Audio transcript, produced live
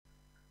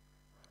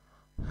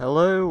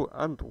Hello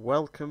and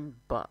welcome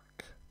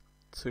back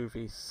to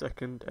the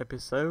second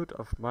episode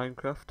of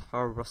Minecraft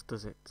How Rust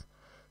Does It.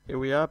 Here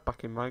we are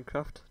back in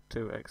Minecraft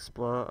to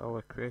explore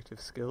our creative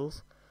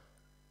skills.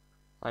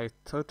 I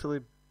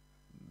totally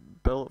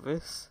built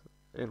this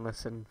in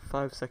less than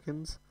 5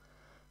 seconds.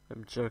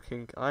 I'm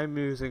joking. I'm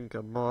using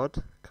a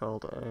mod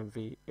called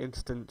the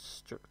Instant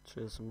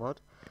Structures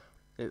mod.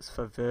 It's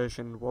for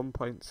version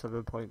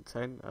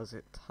 1.7.10 as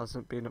it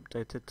hasn't been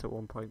updated to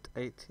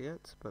 1.8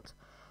 yet, but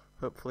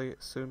hopefully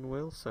it soon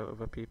will, so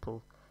other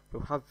people who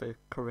have the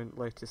current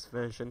latest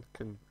version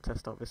can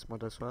test out this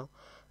mod as well.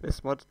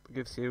 This mod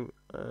gives you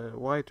a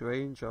wide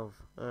range of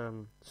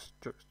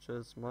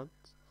structures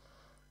mods,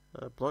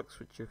 blocks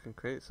which you can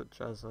create,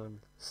 such as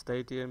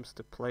stadiums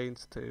to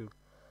planes to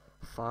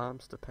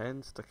farms to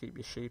pens to keep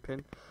your sheep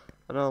in,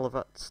 and all of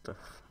that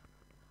stuff.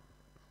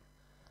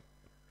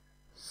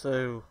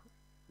 So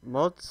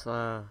mods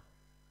are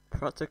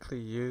practically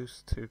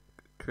used to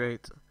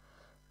create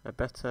a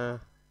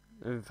better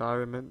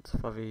environment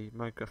for the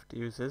Minecraft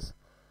users,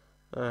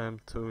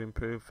 to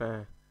improve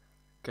their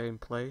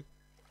gameplay.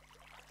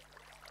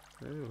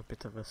 Ooh, a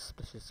bit of a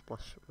splashy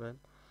splash then.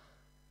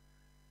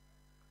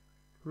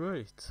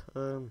 Right,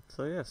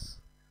 so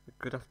yes,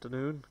 good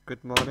afternoon,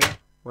 good morning,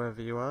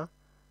 wherever you are.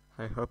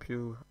 I hope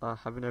you are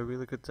having a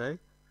really good day.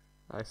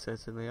 I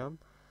certainly am.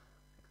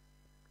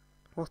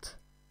 What?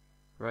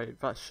 Right,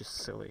 that's just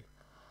silly.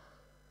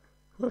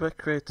 Whoever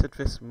created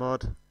this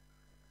mod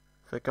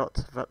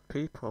forgot that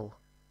people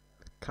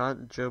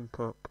can't jump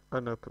up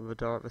and open the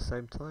door at the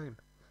same time.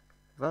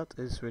 That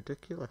is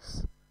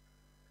ridiculous.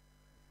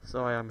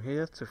 So I am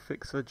here to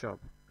fix the job.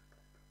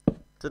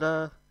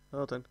 Ta-da!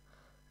 Well done.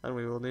 And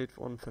we will need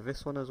one for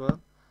this one as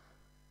well.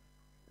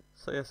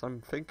 So yes,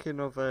 I'm thinking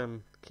of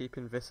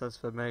keeping this as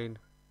the main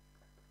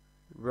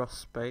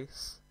Rust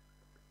base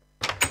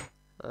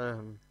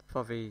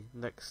for the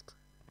next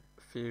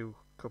few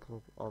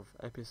couple of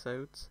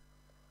episodes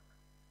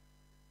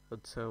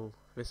until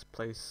this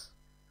place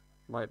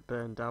might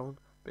burn down,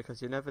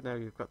 because you never know,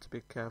 you've got to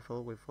be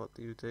careful with what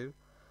you do.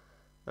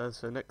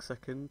 So next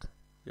second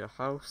your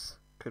house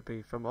could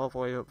be from all the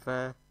way up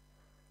there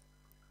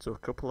to a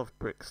couple of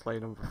bricks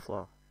laying on the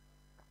floor.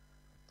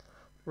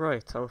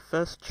 Right, our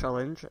first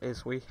challenge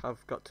is we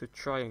have got to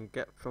try and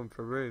get from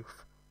the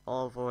roof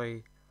all the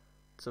way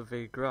to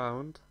the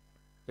ground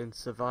in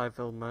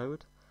survival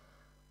mode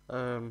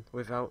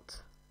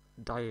without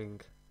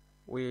dying.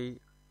 We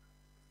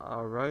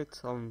are right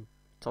on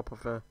top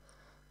of a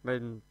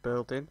main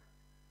building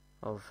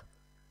of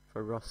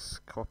the Ross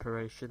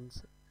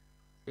Corporation's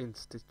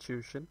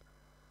institution,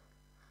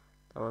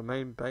 our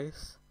main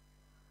base.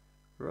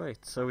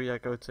 Right, so we are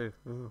going to,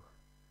 ooh,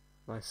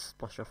 nice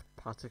splash of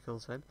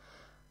particles then.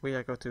 We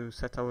are going to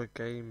set our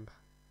game,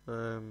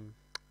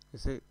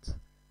 is it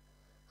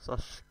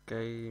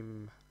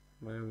 /game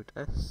mode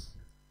S?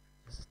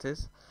 Yes it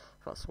is,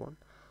 that's one.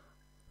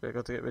 We're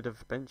going to get rid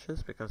of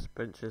benches, because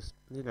benches,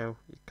 you know,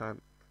 you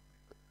can't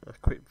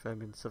equip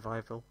them in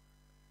survival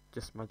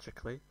just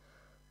magically.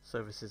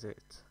 So this is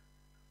it.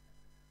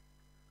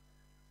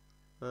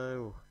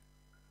 Oh,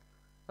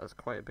 that's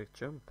quite a big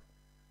jump.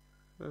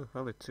 Oh,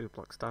 only 2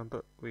 blocks down,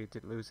 but we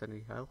didn't lose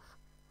any health.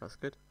 That's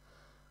good.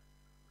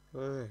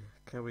 Oh,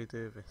 can we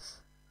do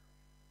this?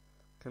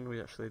 Can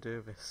we actually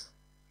do this?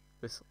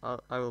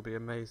 I will be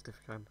amazed if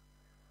we can.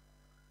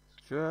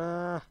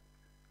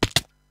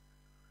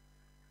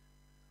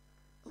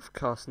 Of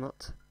course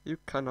not. You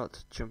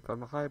cannot jump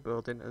from a high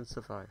building and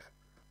survive.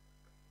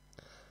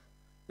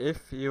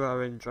 If you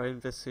are enjoying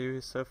this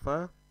series so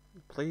far,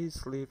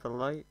 please leave a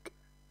like,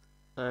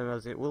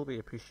 as it will be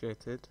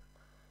appreciated.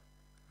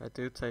 I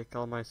do take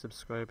all my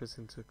subscribers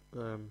into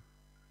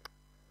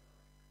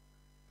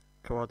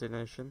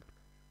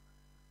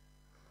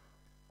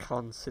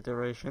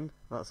consideration,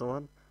 that's the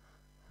one.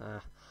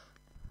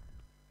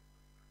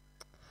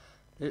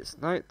 It's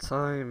night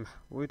time.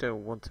 We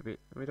don't want it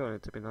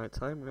to be night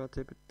time, we want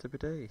it to be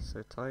day.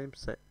 So time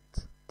set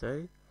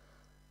day.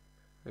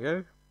 There we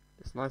go.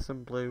 It's nice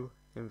and blue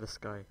in the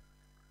sky.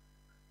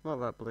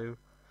 Not that blue.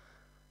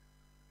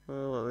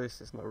 Well, at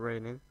least it's not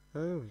raining.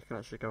 Oh, you can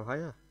actually go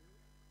higher.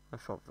 I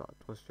thought that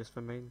was just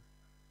the main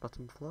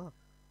bottom floor.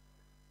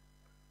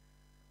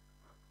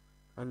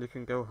 And you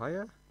can go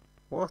higher?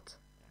 What?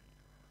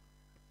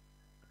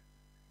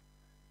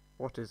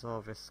 What is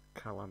all this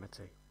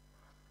calamity?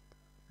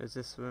 Is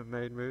this the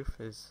main roof?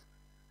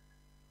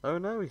 Oh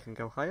no, you can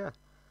go higher.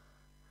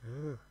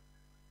 Ooh.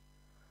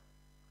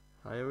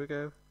 Higher we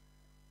go.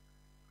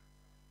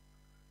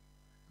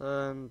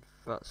 And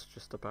that's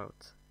just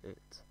about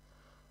it.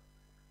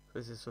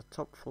 This is the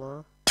top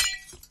floor.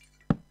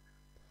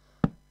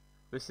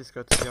 This is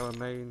going to be our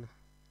main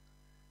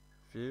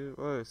view.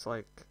 Oh, it's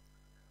like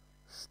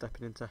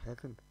stepping into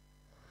heaven.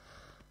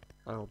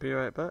 I will be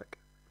right back.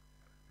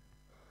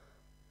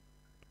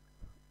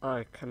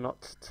 I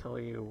cannot tell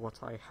you what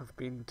I have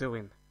been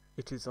doing.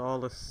 It is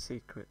all a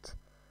secret.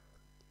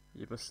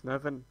 You must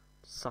never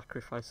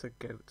sacrifice a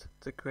goat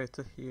to create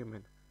a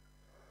human.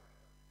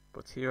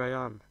 But here I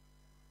am.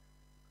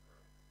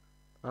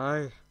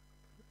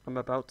 I'm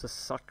about to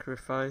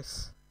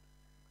sacrifice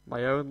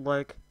my own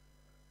leg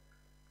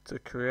to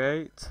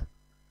create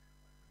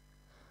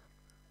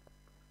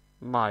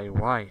my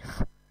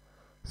wife.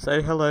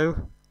 Say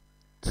hello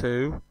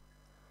to...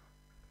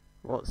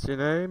 What's your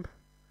name?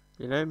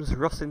 Your name's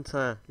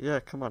Rossinta. Yeah,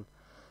 come on.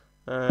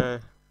 No,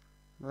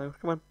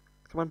 come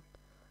on.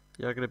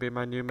 You're gonna be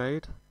my new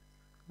maid?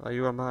 Are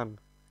you a man?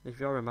 If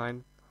you're a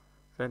man,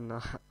 then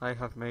I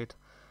have made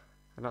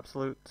an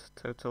absolute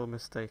total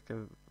mistake,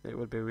 and it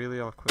would be really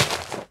awkward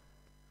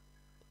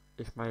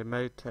if my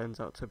maid turns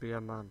out to be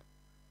a man.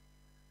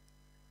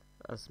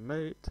 As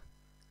maids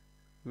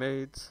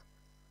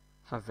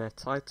have their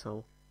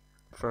title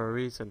for a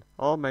reason.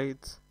 All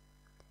maids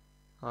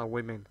are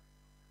women.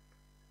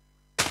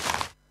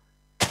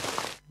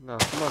 No,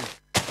 come on.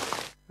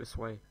 This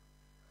way.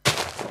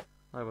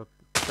 I will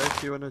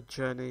take you on a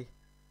journey.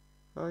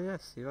 Oh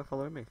yes, you are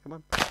following me. Come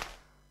on.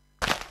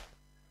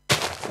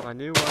 My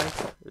new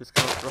wife is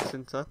called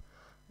Rossinta,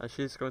 and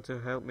she's going to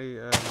help me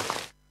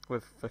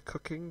with the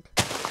cooking,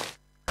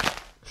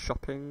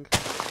 shopping.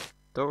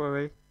 Don't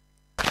worry,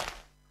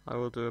 I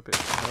will do a bit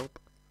of help.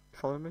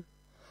 Follow me?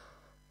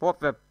 What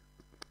the?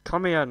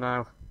 Come here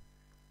now.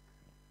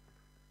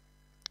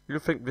 You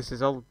think this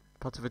is all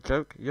part of a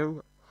joke?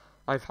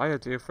 I've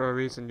hired you for a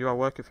reason. You are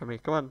working for me.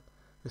 Come on,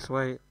 this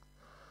way.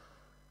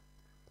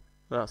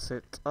 That's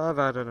it. I've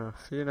had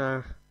enough. You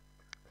know,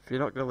 if you're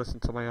not going to listen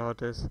to my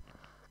orders,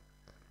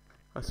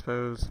 I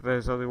suppose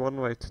there's only one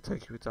way to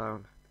take you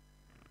down.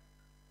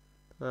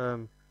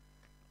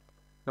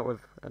 Not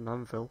with an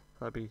anvil.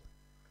 That'd be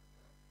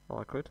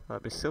awkward.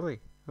 That'd be silly.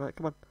 Right,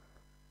 come on.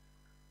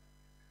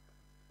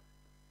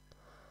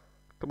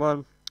 Come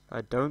on.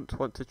 I don't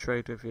want to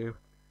trade with you.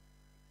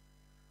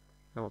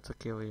 I want to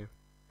kill you.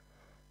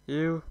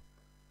 You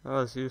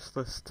are as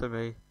useless to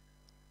me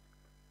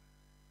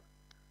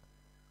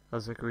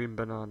as a green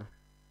banana.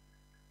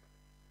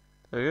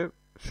 There you go.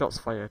 Shots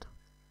fired.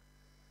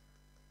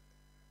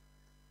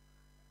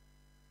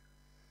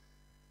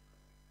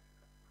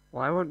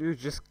 Why won't you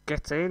just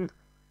get in?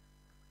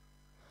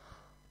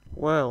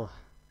 Well,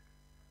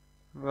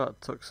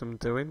 that took some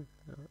doing.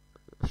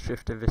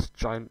 Shifting this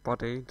giant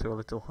body into a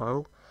little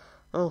hole.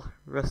 Oh,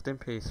 rest in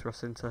peace,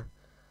 Rossinta.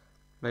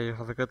 May you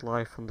have a good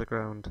life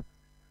underground,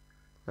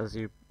 as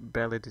you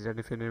barely did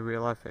anything in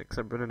real life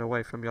except running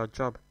away from your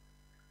job.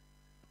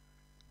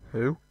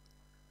 Who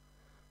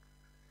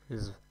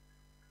is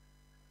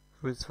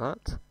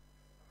that?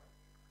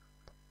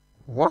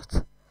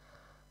 What?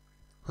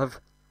 Have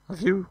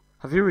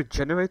you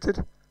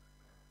regenerated?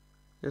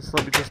 Yes,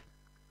 let me just...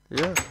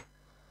 Yeah.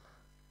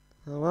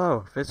 Oh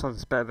wow, this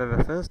one's better than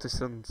the first. This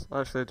one's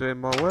actually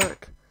doing more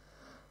work.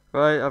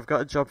 Right, I've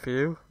got a job for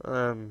you,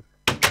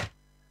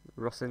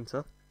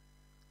 Rossinta.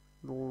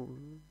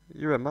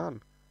 You're a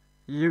man.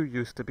 You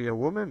used to be a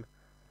woman.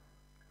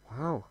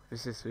 Wow,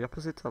 this is the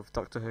opposite of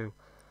Doctor Who.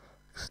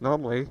 Because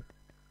normally,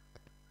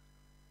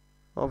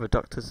 all the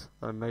doctors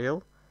are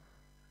male.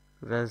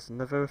 There's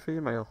never a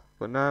female.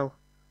 But now,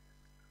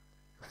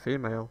 a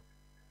female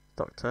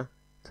doctor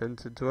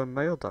turns into a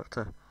male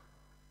doctor.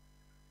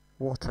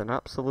 What an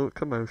absolute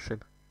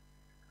commotion.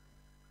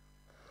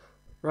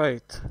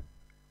 Right,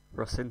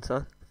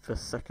 Rossinta, the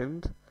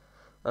second.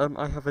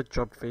 I have a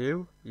job for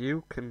you.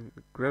 You can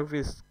grow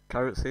these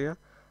carrots here,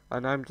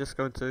 and I'm just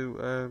going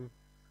to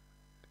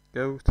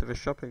go to the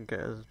shop and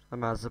get a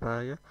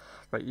mazabaya.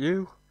 Right,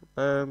 you,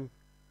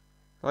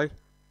 hi.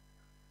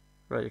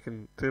 Right, you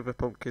can do the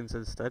pumpkins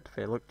instead.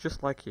 They look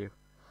just like you.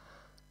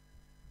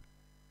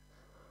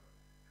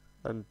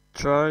 And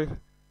try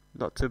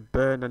not to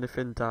burn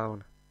anything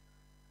down.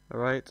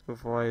 Alright,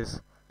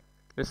 otherwise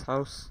this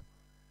house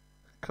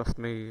cost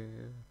me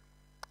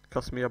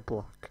a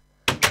block.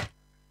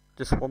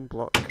 Just one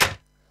block.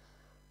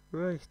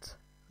 Right.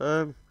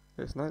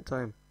 It's night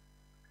time.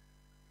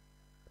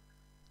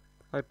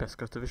 I'd best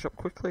go to the shop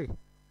quickly.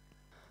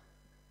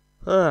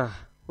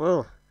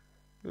 Well,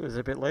 it was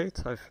a bit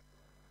late. I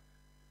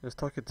was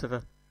talking to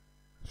the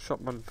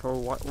shopman for a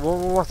while.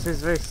 Whoa, what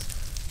is this?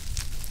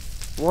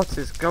 What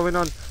is going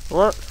on?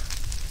 What?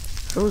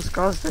 Who's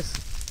caused this?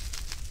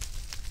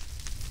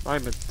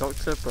 I'm a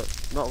doctor, but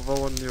not the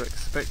one you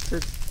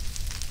expected.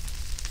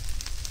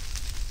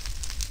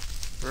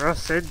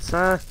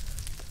 Rossinta!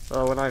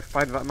 Oh, when I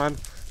find that man,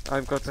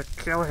 I'm going to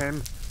kill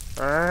him.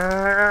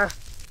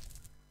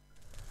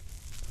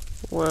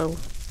 Well,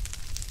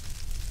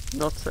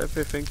 not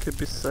everything can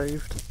be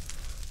saved.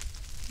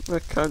 I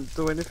can't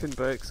do anything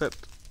but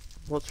except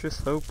watch this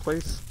whole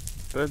place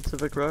burn to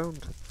the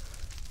ground.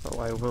 Oh,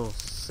 I will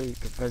seek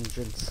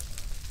vengeance.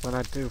 When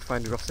I do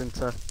find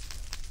Rossinta,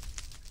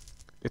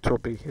 it will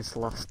be his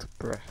last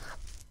breath.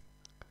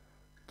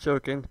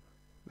 Joking,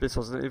 this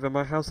wasn't even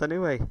my house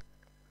anyway.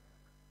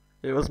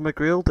 It was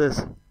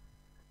McGrilda's.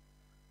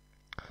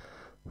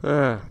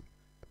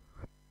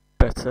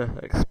 Better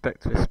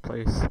expect this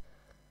place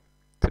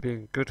to be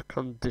in good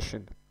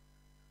condition.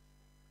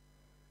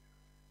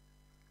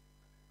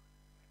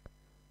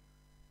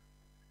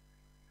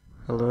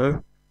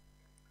 Hello?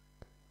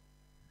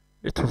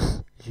 It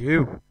was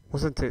you,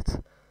 wasn't it?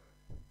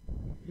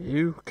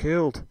 You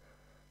killed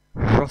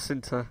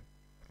Rossinta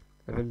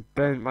and then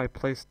burnt my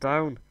place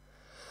down.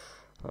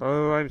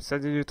 Oh, I'm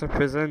sending you to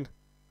prison.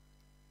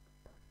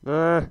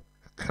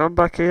 Come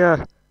back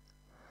here.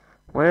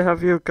 Where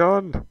have you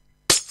gone?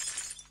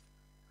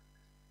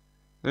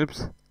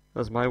 Oops,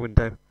 that's my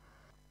window.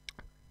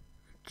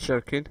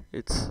 Joking,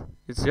 it's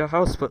your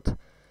house, but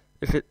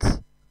if it's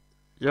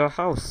your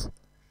house,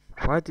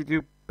 why did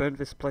you burn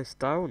this place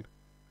down?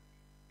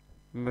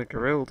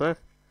 Magrilda?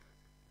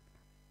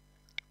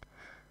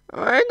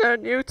 Why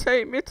don't you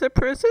take me to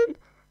prison,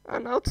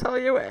 and I'll tell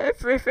you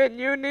everything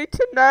you need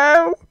to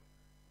know?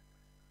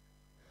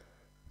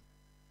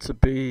 To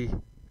be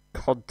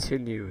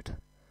continued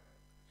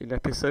in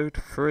episode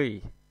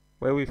 3,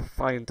 where we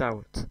find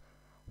out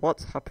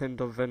what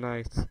happened on the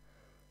night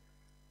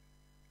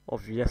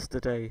of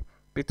yesterday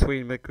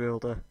between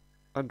Magrilda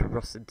and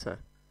Rossinta.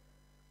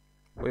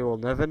 We will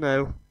never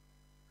know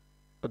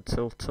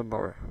until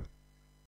tomorrow.